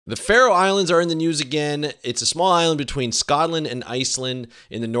The Faroe Islands are in the news again. It's a small island between Scotland and Iceland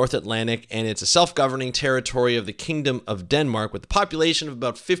in the North Atlantic, and it's a self-governing territory of the Kingdom of Denmark with a population of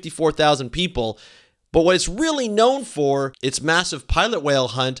about 54,000 people. But what it's really known for, its massive pilot whale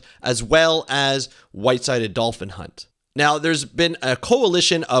hunt, as well as white-sided dolphin hunt. Now, there's been a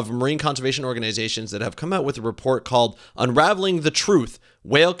coalition of marine conservation organizations that have come out with a report called Unraveling the Truth,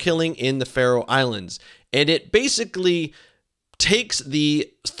 Whale Killing in the Faroe Islands. And it basically takes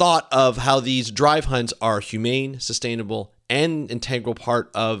the thought of how these drive hunts are humane, sustainable, and integral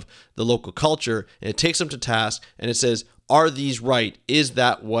part of the local culture, and it takes them to task, and it says, are these right? Is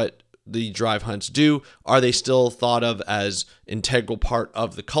that what the drive hunts do? Are they still thought of as integral part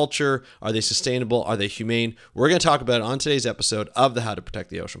of the culture? Are they sustainable? Are they humane? We're going to talk about it on today's episode of the How to Protect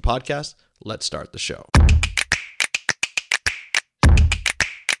the Ocean podcast. Let's start the show.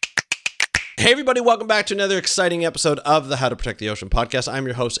 Hey everybody, welcome back to another exciting episode of the How to Protect the Ocean podcast. I'm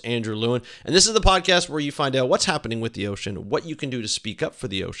your host, Andrew Lewin, and this is the podcast where you find out what's happening with the ocean, what you can do to speak up for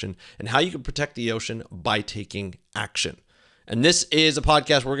the ocean, and how you can protect the ocean by taking action. And this is a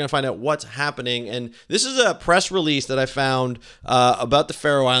podcast where we're going to find out what's happening. And this is a press release that I found about the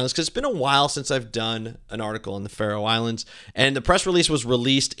Faroe Islands, because it's been a while since I've done an article on the Faroe Islands. And the press release was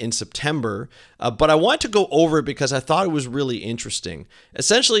released in September. But I wanted to go over it because I thought it was really interesting.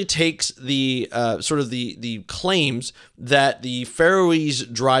 Essentially takes the the claims that the Faroese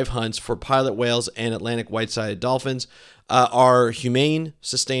drive hunts for pilot whales and Atlantic white-sided dolphins are humane,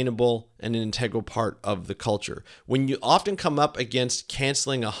 sustainable, and an integral part of the culture. When you often come up against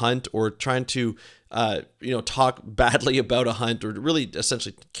canceling a hunt or trying to talk badly about a hunt, or really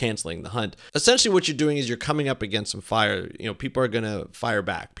essentially canceling the hunt, essentially what you're doing is you're coming up against some fire. People are going to fire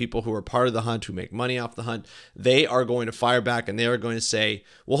back. People who are part of the hunt, who make money off the hunt, they are going to fire back, and they are going to say,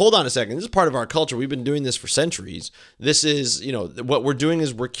 well, hold on a second. This is part of our culture. We've been doing this for centuries. This is, what we're doing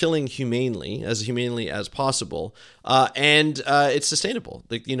is we're killing humanely as possible. And it's sustainable.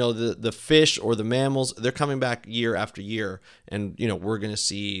 The fish or the mammals, they're coming back year after year. And, we're going to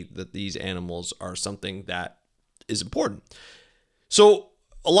see that these animals are something that is important. So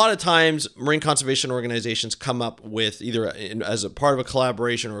a lot of times marine conservation organizations come up with either as a part of a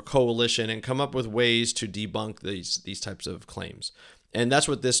collaboration or a coalition and come up with ways to debunk these types of claims. And that's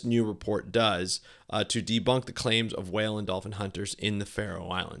what this new report does, to debunk the claims of whale and dolphin hunters in the Faroe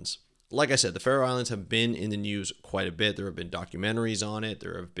Islands. Like I said, the Faroe Islands have been in the news quite a bit. There have been documentaries on it.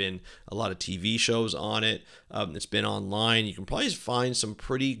 There have been a lot of TV shows on it. It's been online. You can probably find some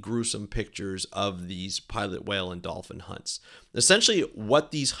pretty gruesome pictures of these pilot whale and dolphin hunts. Essentially,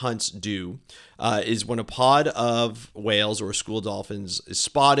 what these hunts do is when a pod of whales or a school of dolphins is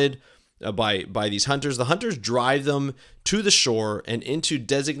spotted by these hunters, the hunters drive them to the shore and into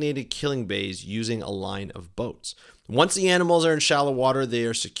designated killing bays using a line of boats. Once the animals are in shallow water, they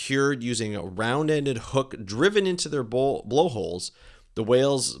are secured using a round-ended hook driven into their blowholes, the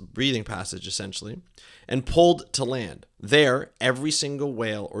whale's breathing passage essentially, and pulled to land. There, every single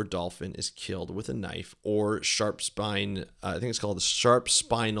whale or dolphin is killed with a knife or sharp spine, I think it's called a sharp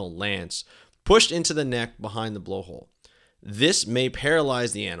spinal lance, pushed into the neck behind the blowhole. This may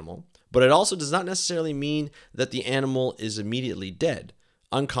paralyze the animal, but it also does not necessarily mean that the animal is immediately dead,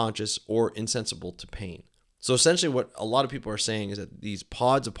 unconscious, or insensible to pain. So essentially what a lot of people are saying is that these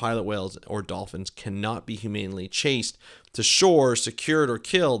pods of pilot whales or dolphins cannot be humanely chased to shore, secured, or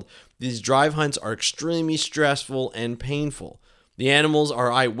killed. These drive hunts are extremely stressful and painful. The animals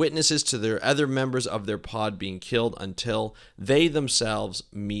are eyewitnesses to their other members of their pod being killed until they themselves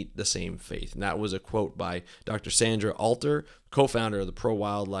meet the same fate. And that was a quote by Dr. Sandra Alter, co-founder of the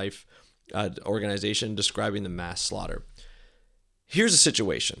Pro-Wildlife organization, describing the mass slaughter. Here's the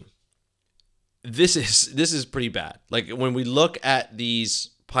situation. This is pretty bad. Like when we look at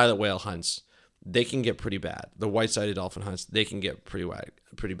these pilot whale hunts, they can get pretty bad. The white-sided dolphin hunts, they can get pretty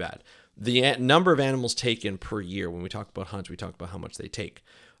bad. The number of animals taken per year, when we talk about hunts, we talk about how much they take.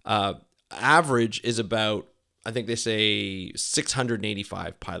 Average is about, I think they say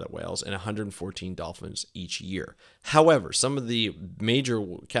 685 pilot whales and 114 dolphins each year. However, some of the major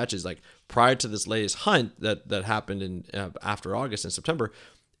catches, like prior to this latest hunt that happened in after August and September,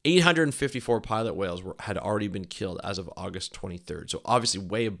 854 pilot whales had already been killed as of August 23rd. So obviously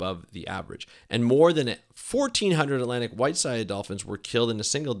way above the average. And more than 1,400 Atlantic white-sided dolphins were killed in a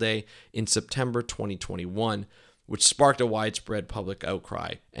single day in September 2021, which sparked a widespread public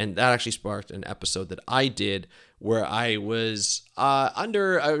outcry. And that actually sparked an episode that I did where I was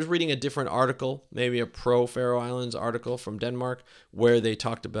reading a different article, maybe a pro-Faroe Islands article from Denmark, where they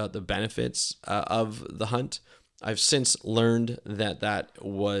talked about the benefits of the hunt. I've since learned that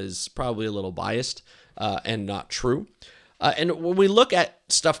was probably a little biased and not true. And when we look at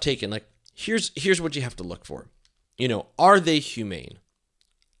stuff taken, like here's what you have to look for. Are they humane?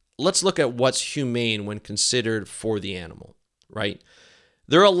 Let's look at what's humane when considered for the animal, right?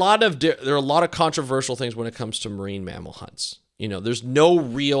 There are a lot of controversial things when it comes to marine mammal hunts. There's no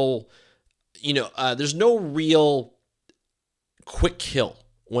real quick kill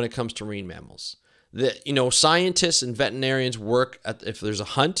when it comes to marine mammals. Scientists and veterinarians if there's a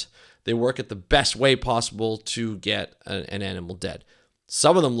hunt, they work at the best way possible to get an animal dead.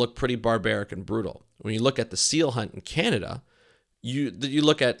 Some of them look pretty barbaric and brutal. When you look at the seal hunt in Canada, you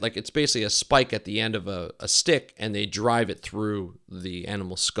look at, like, it's basically a spike at the end of a stick, and they drive it through the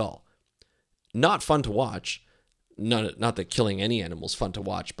animal's skull. Not fun to watch. Not that killing any animal is fun to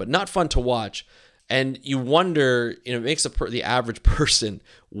watch, but not fun to watch. And you wonder, it makes the average person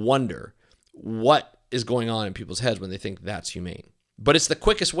wonder what is going on in people's heads when they think that's humane. But it's the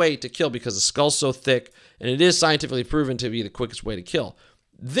quickest way to kill because the skull's so thick, and it is scientifically proven to be the quickest way to kill.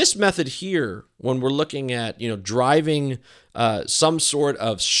 This method here, when we're looking at, driving some sort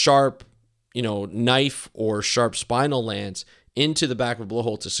of sharp, knife or sharp spinal lance into the back of a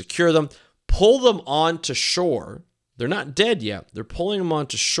blowhole to secure them, pull them onto shore. They're not dead yet. They're pulling them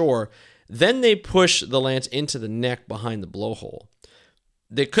onto shore. Then they push the lance into the neck behind the blowhole.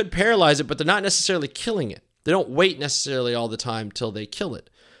 They could paralyze it, but they're not necessarily killing it. They don't wait necessarily all the time till they kill it.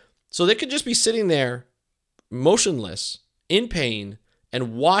 So they could just be sitting there, motionless, in pain,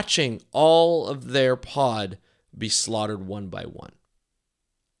 and watching all of their pod be slaughtered one by one.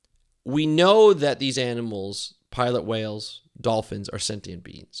 We know that these animals, pilot whales, dolphins, are sentient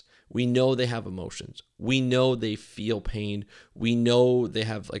beings. We know they have emotions. We know they feel pain. We know they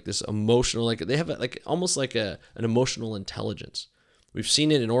have like this emotional, they have almost like an emotional intelligence. We've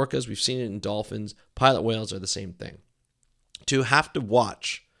seen it in orcas. We've seen it in dolphins. Pilot whales are the same thing. To have to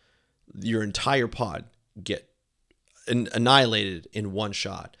watch your entire pod get annihilated in one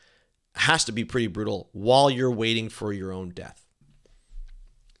shot has to be pretty brutal while you're waiting for your own death.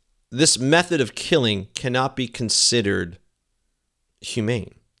 This method of killing cannot be considered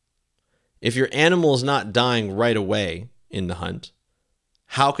humane. If your animal is not dying right away in the hunt,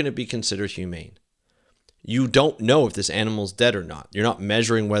 how can it be considered humane? You don't know if this animal's dead or not. You're not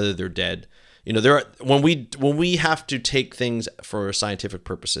measuring whether they're dead. When we have to take things for scientific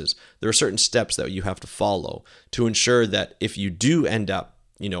purposes, there are certain steps that you have to follow to ensure that if you do end up,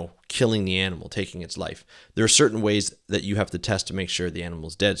 killing the animal, taking its life, there are certain ways that you have to test to make sure the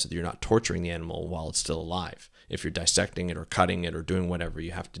animal's dead so that you're not torturing the animal while it's still alive. If you're dissecting it or cutting it or doing whatever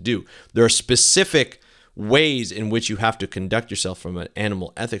you have to do, there are specific ways in which you have to conduct yourself from an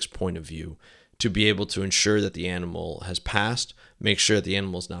animal ethics point of view to be able to ensure that the animal has passed, make sure that the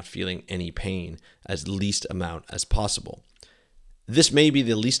animal is not feeling any pain as least amount as possible. This may be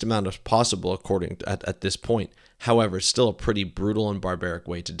the least amount as possible at this point. However, it's still a pretty brutal and barbaric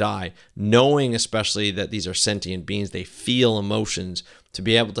way to die, knowing especially that these are sentient beings. They feel emotions. To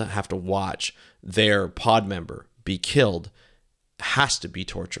be able to have to watch their pod member be killed has to be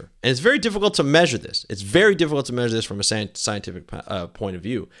torture. And it's very difficult to measure this. It's very difficult to measure this from a scientific point of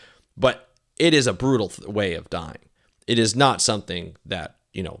view. But it is a brutal way of dying. It is not something that,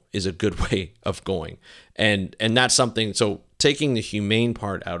 is a good way of going. And that's something, so taking the humane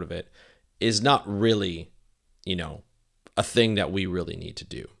part out of it is not really, a thing that we really need to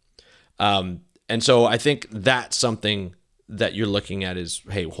do. And so I think that's something that you're looking at is,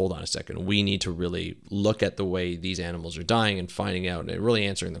 hey, hold on a second. We need to really look at the way these animals are dying and finding out and really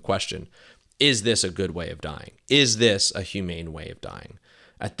answering the question, is this a good way of dying? Is this a humane way of dying?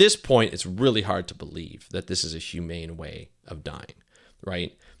 At this point, it's really hard to believe that this is a humane way of dying,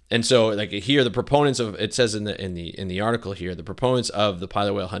 right? And so, like here, the proponents of it says in the article here, the proponents of the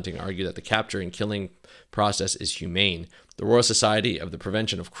pilot whale hunting argue that the capture and killing process is humane. The Royal Society of the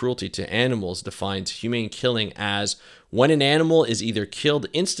Prevention of Cruelty to Animals defines humane killing as when an animal is either killed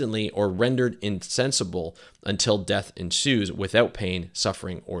instantly or rendered insensible until death ensues without pain,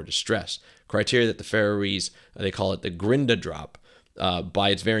 suffering, or distress. Criteria that the Faroese, they call it the grinda drop, by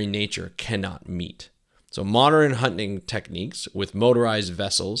its very nature, cannot meet. So modern hunting techniques with motorized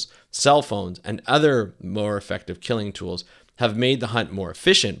vessels, cell phones, and other more effective killing tools have made the hunt more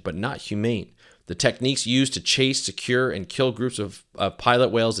efficient, but not humane. The techniques used to chase, secure, and kill groups of pilot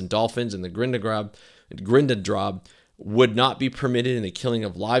whales and dolphins in the grinda drop would not be permitted in the killing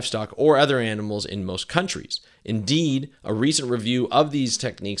of livestock or other animals in most countries. Indeed, a recent review of these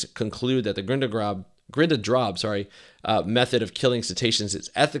techniques concluded that the method of killing cetaceans is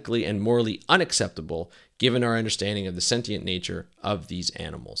ethically and morally unacceptable given our understanding of the sentient nature of these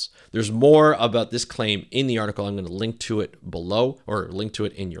animals. There's more about this claim in the article. I'm going to link to it below, or link to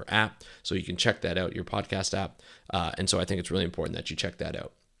it in your app, so you can check that out, your podcast app. And so I think it's really important that you check that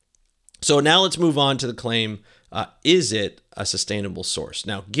out. So now let's move on to the claim, is it a sustainable source?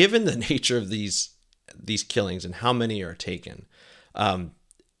 Now, given the nature of these killings and how many are taken,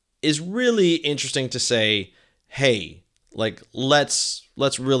 is really interesting to say, hey, like let's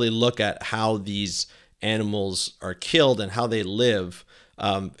really look at how these animals are killed and how they live,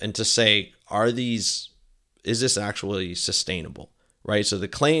 and to say, is this actually sustainable, right? So the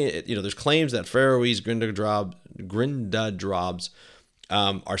claim, there's claims that Faroese grindadrobs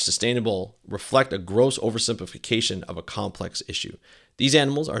are sustainable, reflect a gross oversimplification of a complex issue. These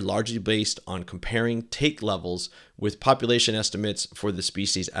animals are largely based on comparing take levels with population estimates for the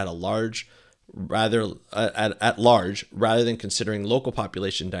species at large rather than considering local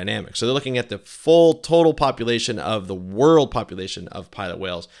population dynamics. So they're looking at the full total population of the world population of pilot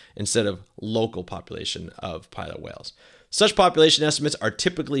whales instead of local population of pilot whales. Such population estimates are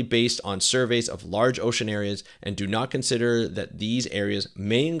typically based on surveys of large ocean areas and do not consider that these areas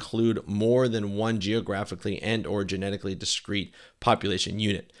may include more than one geographically and or genetically discrete population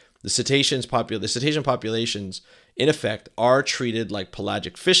unit. The cetacean populations, in effect, are treated like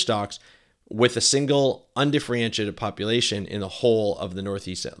pelagic fish stocks with a single undifferentiated population in the whole of the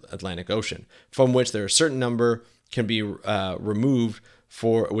Northeast Atlantic Ocean, from which there are a certain number can be removed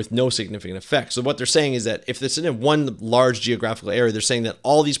with no significant effect. So what they're saying is that if it's in one large geographical area, they're saying that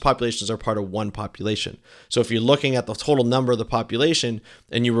all these populations are part of one population. So if you're looking at the total number of the population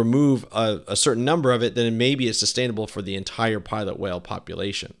and you remove a certain number of it, then maybe it's sustainable for the entire pilot whale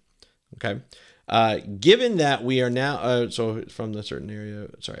population. Okay. Given that we are now, so from the certain area,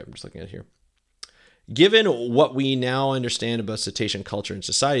 sorry, I'm just looking at it here. Given what we now understand about cetacean culture and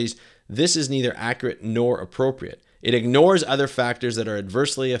societies, this is neither accurate nor appropriate. It ignores other factors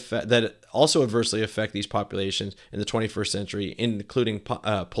that also adversely affect these populations in the 21st century, including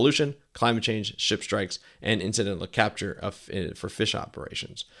pollution, climate change, ship strikes, and incidental capture for fish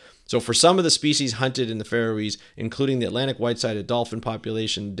operations. So for some of the species hunted in the Faroes, including the Atlantic white-sided dolphin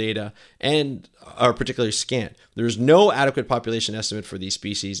population data are particularly scant. There is no adequate population estimate for these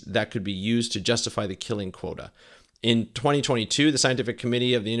species that could be used to justify the killing quota. In 2022, the Scientific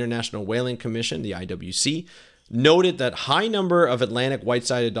Committee of the International Whaling Commission, the IWC, noted that high number of Atlantic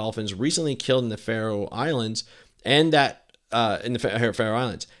white-sided dolphins recently killed in the Faroe Islands, and that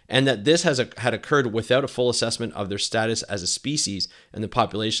this had occurred without a full assessment of their status as a species and the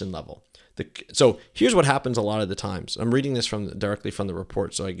population level. So here's what happens a lot of the times. I'm reading this directly from the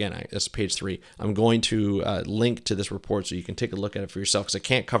report. So again, this is page 3. I'm going to link to this report so you can take a look at it for yourself, because I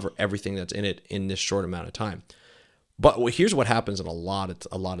can't cover everything that's in it in this short amount of time. But here's what happens in a lot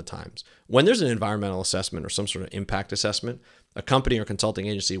of times. When there's an environmental assessment or some sort of impact assessment, a company or consulting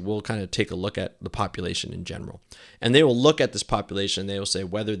agency will kind of take a look at the population in general. And they will look at this population, and they will say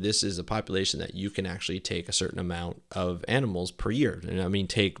whether this is a population that you can actually take a certain amount of animals per year. And I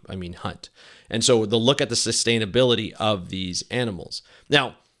mean hunt. And so they'll look at the sustainability of these animals.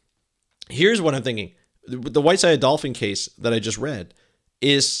 Now, here's what I'm thinking. The white-sided dolphin case that I just read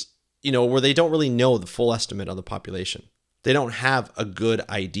is, where they don't really know the full estimate of the population. They don't have a good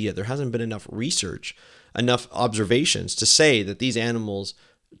idea. There hasn't been enough research, enough observations to say that these animals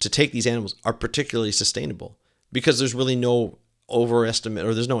are particularly sustainable, because there's really no overestimate,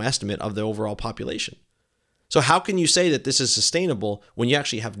 or there's no estimate of the overall population. So how can you say that this is sustainable when you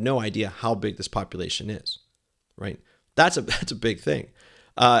actually have no idea how big this population is, right? That's a big thing.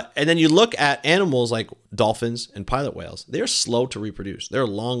 And then you look at animals like dolphins and pilot whales. They're slow to reproduce. They're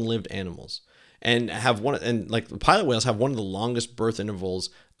long-lived animals, and the pilot whales have one of the longest birth intervals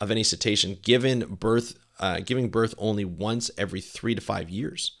of any cetacean, giving birth only once every 3 to 5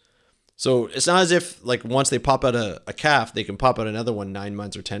 years. So it's not as if once they pop out a calf, they can pop out another one 9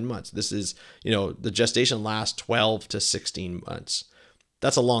 months or 10 months. This is, the gestation lasts 12 to 16 months.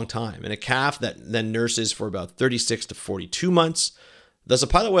 That's a long time. And a calf that then nurses for about 36 to 42 months. Thus, the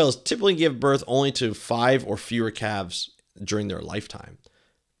pilot whales typically give birth only to 5 or fewer calves during their lifetime.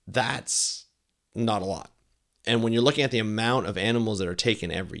 That's not a lot. And when you're looking at the amount of animals that are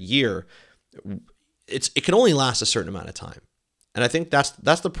taken every year, it can only last a certain amount of time. And I think that's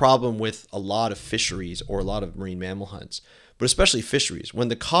the problem with a lot of fisheries or a lot of marine mammal hunts, but especially fisheries. When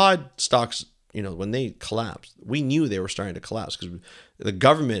the cod stocks, when they collapsed, we knew they were starting to collapse, because the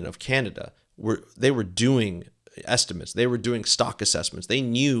government of Canada were doing estimates. They were doing stock assessments. They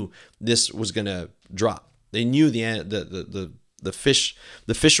knew this was going to drop. They knew the the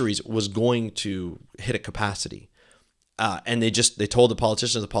fisheries was going to hit a capacity. And they told the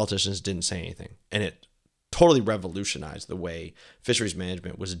politicians didn't say anything. And it totally revolutionized the way fisheries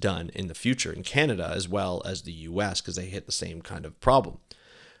management was done in the future in Canada as well as the US, because they hit the same kind of problem.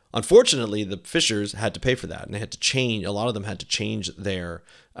 Unfortunately, the fishers had to pay for that, and they had to change. A lot of them had to change their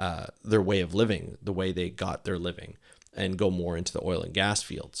way of living, the way they got their living, and go more into the oil and gas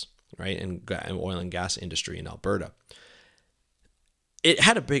fields, right? And oil and gas industry in Alberta. It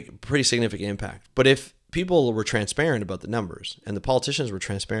had a pretty significant impact. But if people were transparent about the numbers, and the politicians were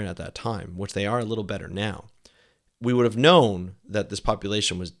transparent at that time, which they are a little better now, we would have known that this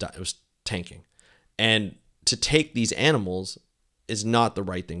population was tanking. And to take these animals is not the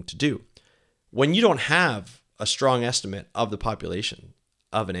right thing to do. When you don't have a strong estimate of the population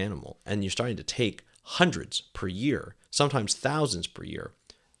of an animal, and you're starting to take hundreds per year, sometimes thousands per year,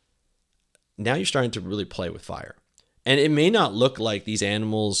 now you're starting to really play with fire. And it may not look like these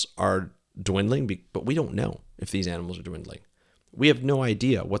animals are dwindling, but we don't know if these animals are dwindling. We have no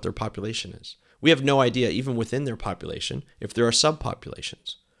idea what their population is. We have no idea, even within their population, if there are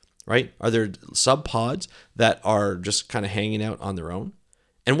subpopulations, right? Are there subpods that are just kind of hanging out on their own?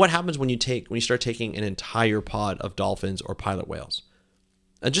 And what happens when you start taking an entire pod of dolphins or pilot whales?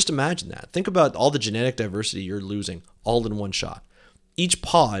 And just imagine that. Think about all the genetic diversity you're losing all in one shot. Each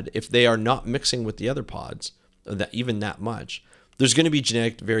pod, if they are not mixing with the other pods, that much, there's going to be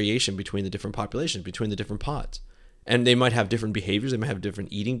genetic variation between the different populations, between the different pods. And they might have different behaviors. They might have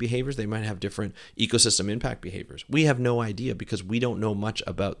different eating behaviors. They might have different ecosystem impact behaviors. We have no idea because we don't know much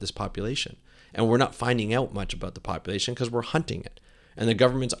about this population. And we're not finding out much about the population because we're hunting it. And the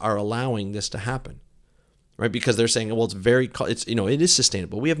governments are allowing this to happen, right? Because they're saying, well, it is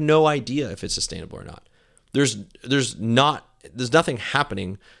sustainable. We have no idea if it's sustainable or not. There's nothing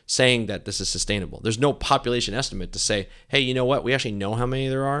happening saying that this is sustainable. There's no population estimate to say, hey, you know what? We actually know how many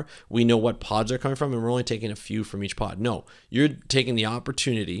there are. We know what pods they're coming from, and we're only taking a few from each pod. No, you're taking the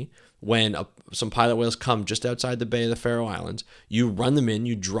opportunity when some pilot whales come just outside the bay of the Faroe Islands. You run them in,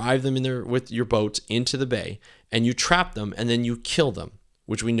 you drive them in there with your boats into the bay, and you trap them, and then you kill them,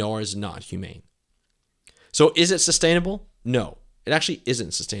 which we know is not humane. So is it sustainable? No, it actually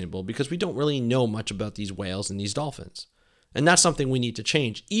isn't sustainable because we don't really know much about these whales and these dolphins. And that's something we need to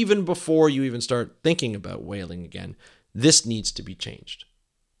change. Even before you even start thinking about whaling again, this needs to be changed,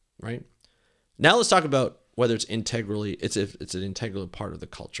 right? Now let's talk about whether it's an integral part of the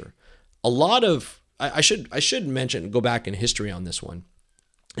culture. A lot of, I should mention, go back in history on this one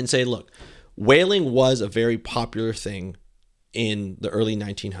and say, look, whaling was a very popular thing in the early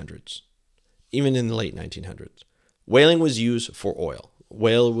 1900s, even in the late 1900s. Whaling was used for oil.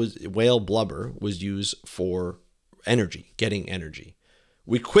 Whale blubber was used for energy, getting energy.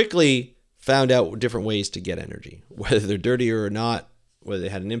 We quickly found out different ways to get energy, whether they're dirtier or not, whether they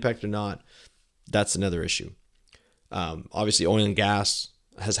had an impact or not. That's another issue. Obviously, oil and gas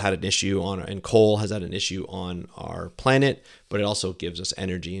has had an issue and coal has had an issue on our planet, but it also gives us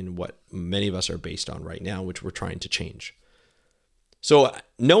energy in what many of us are based on right now, which we're trying to change. So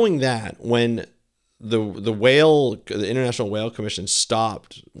knowing that, when the International Whale Commission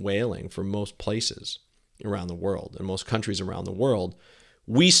stopped whaling for most places around the world and most countries around the world,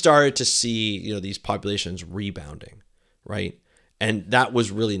 we started to see, these populations rebounding, right? And that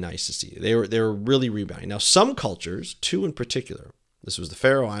was really nice to see. They were really rebounding. Now, some cultures, two in particular, this was the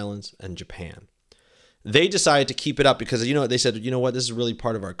Faroe Islands and Japan, they decided to keep it up because, they said, you know what, this is really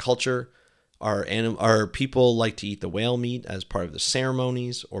part of our culture. Our people like to eat the whale meat as part of the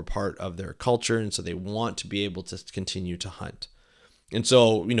ceremonies or part of their culture, and so they want to be able to continue to hunt. And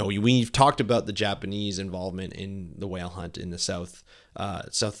so, we've talked about the Japanese involvement in the whale hunt in the South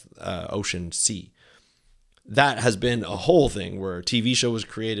Ocean Sea. That has been a whole thing where a TV show was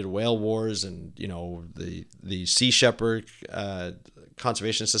created, Whale Wars, and, the Sea Shepherd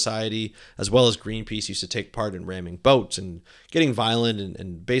Conservation Society, as well as Greenpeace, used to take part in ramming boats and getting violent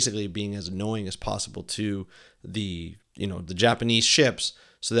and basically being as annoying as possible to the Japanese ships,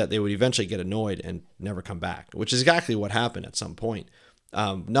 so that they would eventually get annoyed and never come back, which is exactly what happened at some point.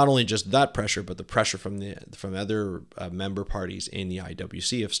 Not only just that pressure, but the pressure from other member parties in the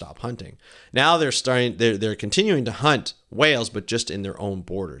IWC of stop hunting. Now they're continuing to hunt whales, but just in their own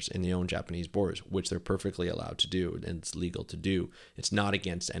borders, in their own Japanese borders, which they're perfectly allowed to do, and it's legal to do. It's not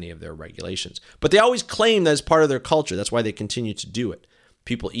against any of their regulations. But they always claim that it's part of their culture. That's why they continue to do it.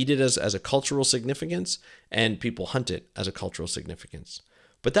 People eat it as a cultural significance, and people hunt it as a cultural significance.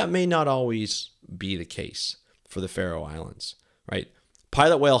 But that may not always be the case for the Faroe Islands, right?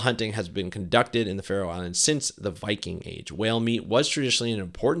 Pilot whale hunting has been conducted in the Faroe Islands since the Viking Age. Whale meat was traditionally an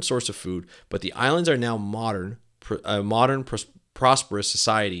important source of food, but the islands are now modern prosperous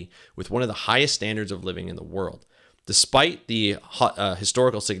society with one of the highest standards of living in the world. Despite the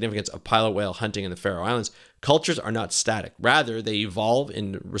historical significance of pilot whale hunting in the Faroe Islands, cultures are not static. Rather, they evolve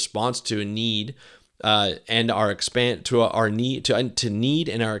in response to a need and our expanding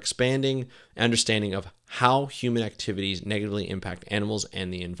understanding of how human activities negatively impact animals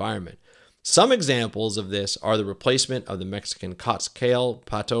and the environment. Some examples of this are the replacement of the Mexican Cotzcale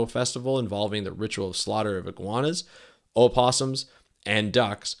Pato Festival involving the ritual slaughter of iguanas, opossums, and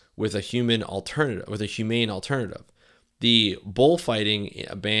ducks with a humane alternative. The bullfighting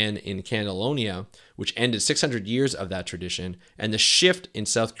ban in Catalonia, which ended 600 years of that tradition, and the shift in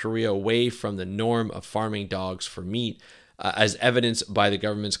South Korea away from the norm of farming dogs for meat, as evidenced by the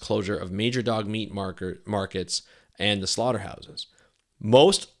government's closure of major dog meat markets and the slaughterhouses.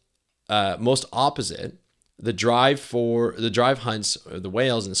 Most opposite, the drive hunts of the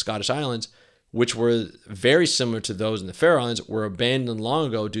whales in the Scottish Islands, which were very similar to those in the Faroe Islands, were abandoned long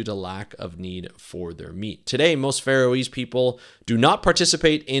ago due to lack of need for their meat. Today, most Faroese people do not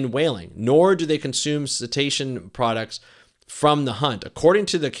participate in whaling, nor do they consume cetacean products from the hunt. According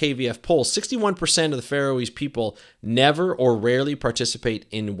to the KVF poll, 61% of the Faroese people never or rarely participate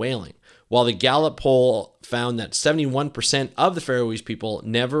in whaling, while the Gallup poll found that 71% of the Faroese people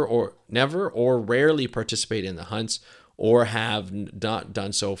never or rarely participate in the hunts, or have not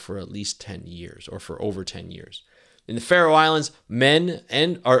done so for at least 10 years or for over 10 years. In the Faroe Islands, men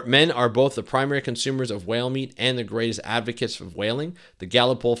are both the primary consumers of whale meat and the greatest advocates of whaling. The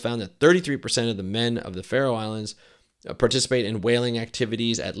Gallup poll found that 33% of the men of the Faroe Islands participate in whaling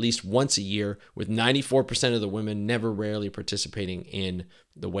activities at least once a year, with 94% of the women never rarely participating in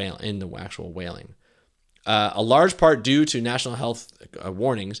the actual whaling. A large part due to national health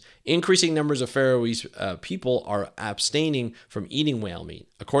warnings, increasing numbers of Faroese people are abstaining from eating whale meat.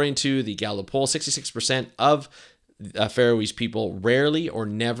 According to the Gallup poll, 66% of Faroese people rarely or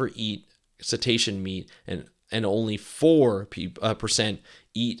never eat cetacean meat, and only 4%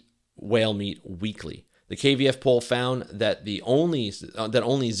 eat whale meat weekly. The KVF poll found that only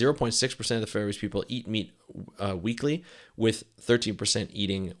 0.6% of the Faroese people eat meat weekly, with 13%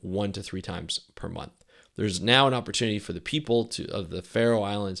 eating 1 to 3 times per month. There's now an opportunity for the people of the Faroe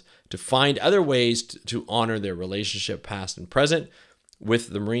Islands to find other ways to honor their relationship, past and present,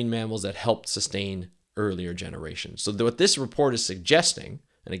 with the marine mammals that helped sustain earlier generations. So what this report is suggesting,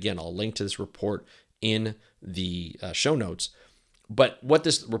 and again, I'll link to this report in the show notes, but what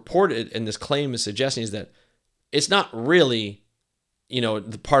this report and this claim is suggesting is that it's not really,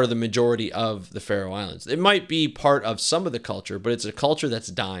 the part of the majority of the Faroe Islands. It might be part of some of the culture, but it's a culture that's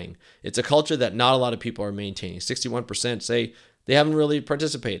dying. It's a culture that not a lot of people are maintaining. 61% say they haven't really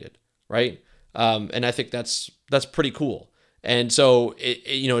participated, right? And I think that's pretty cool. And so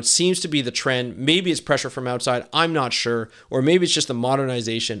it seems to be the trend. Maybe it's pressure from outside. I'm not sure, or maybe it's just the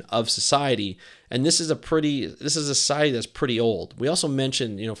modernization of society. And this is a society that's pretty old. We also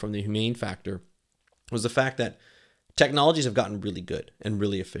mentioned, from the humane factor, was the fact that technologies have gotten really good and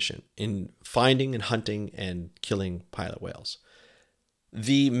really efficient in finding and hunting and killing pilot whales.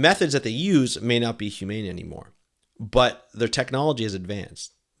 The methods that they use may not be humane anymore, but their technology has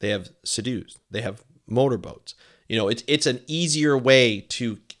advanced. They have Sea-Doos. They have motorboats. It's an easier way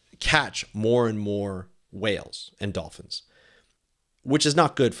to catch more and more whales and dolphins, which is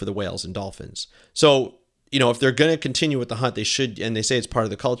not good for the whales and dolphins. So, if they're going to continue with the hunt, they should, and they say it's part of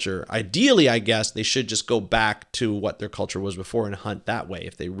the culture. Ideally, I guess they should just go back to what their culture was before and hunt that way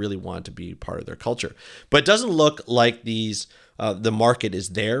if they really want to be part of their culture. But it doesn't look like the market is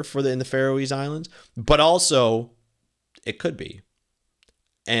there in the Faroe Islands, but also it could be.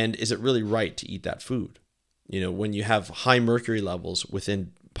 And is it really right to eat that food? When you have high mercury levels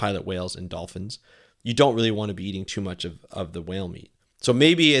within pilot whales and dolphins, you don't really want to be eating too much of the whale meat. So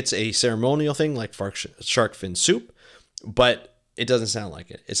maybe it's a ceremonial thing like shark fin soup, but it doesn't sound like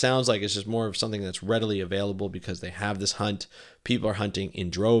it. It sounds like it's just more of something that's readily available because they have this hunt. People are hunting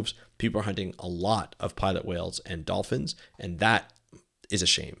in droves. People are hunting a lot of pilot whales and dolphins, and that is a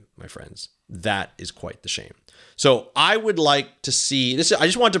shame, my friends. That is quite the shame. So I would like to see this. I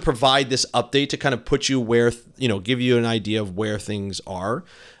just wanted to provide this update to kind of put you where, give you an idea of where things are.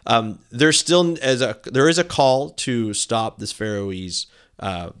 There is a call to stop this Faroese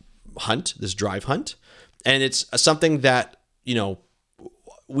hunt, this drive hunt, and it's something that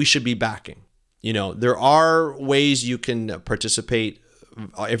we should be backing. There are ways you can participate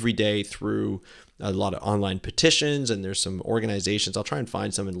every day through a lot of online petitions, and there's some organizations. I'll try and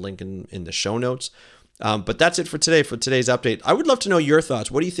find some and link in the show notes. But that's it for today, for today's update. I would love to know your thoughts.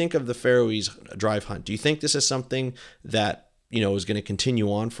 What do you think of the Faroese drive hunt? Do you think this is something that is going to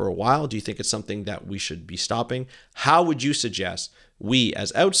continue on for a while? Do you think it's something that we should be stopping? How would you suggest we,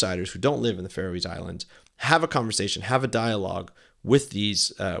 as outsiders who don't live in the Faroe Islands, have a conversation, have a dialogue with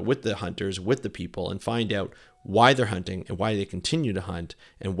with the hunters, with the people, and find out why they're hunting and why they continue to hunt,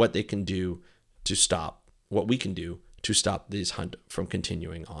 and what they can do to stop, what we can do to stop this hunt from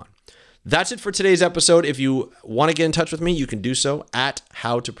continuing on. That's it for today's episode. If you want to get in touch with me, you can do so at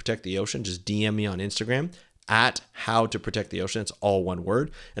How to Protect the Ocean. Just DM me on Instagram at How to Protect the Ocean. It's all one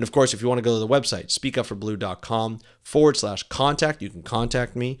word. And of course, if you want to go to the website, speakupforblue.com/contact, you can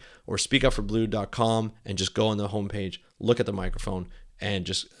contact me, or speakupforblue.com and just go on the homepage, look at the microphone, and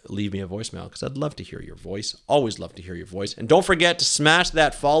just leave me a voicemail, because I'd love to hear your voice. Always love to hear your voice. And don't forget to smash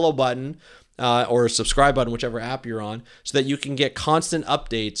that follow button or subscribe button, whichever app you're on, so that you can get constant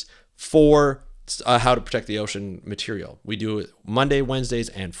updates for How to Protect the Ocean material. We do it Monday, Wednesdays,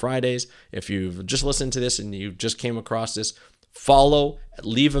 and Fridays. If you've just listened to this and you just came across this, follow,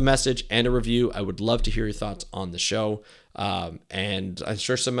 leave a message and a review. I would love to hear your thoughts on the show. And I'm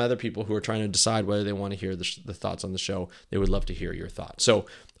sure some other people who are trying to decide whether they want to hear the thoughts on the show, they would love to hear your thoughts. So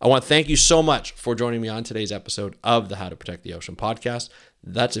I want to thank you so much for joining me on today's episode of the How to Protect the Ocean podcast.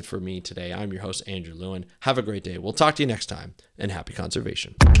 That's it for me today. I'm your host, Andrew Lewin. Have a great day. We'll talk to you next time, and happy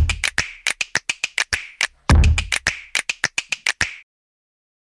conservation.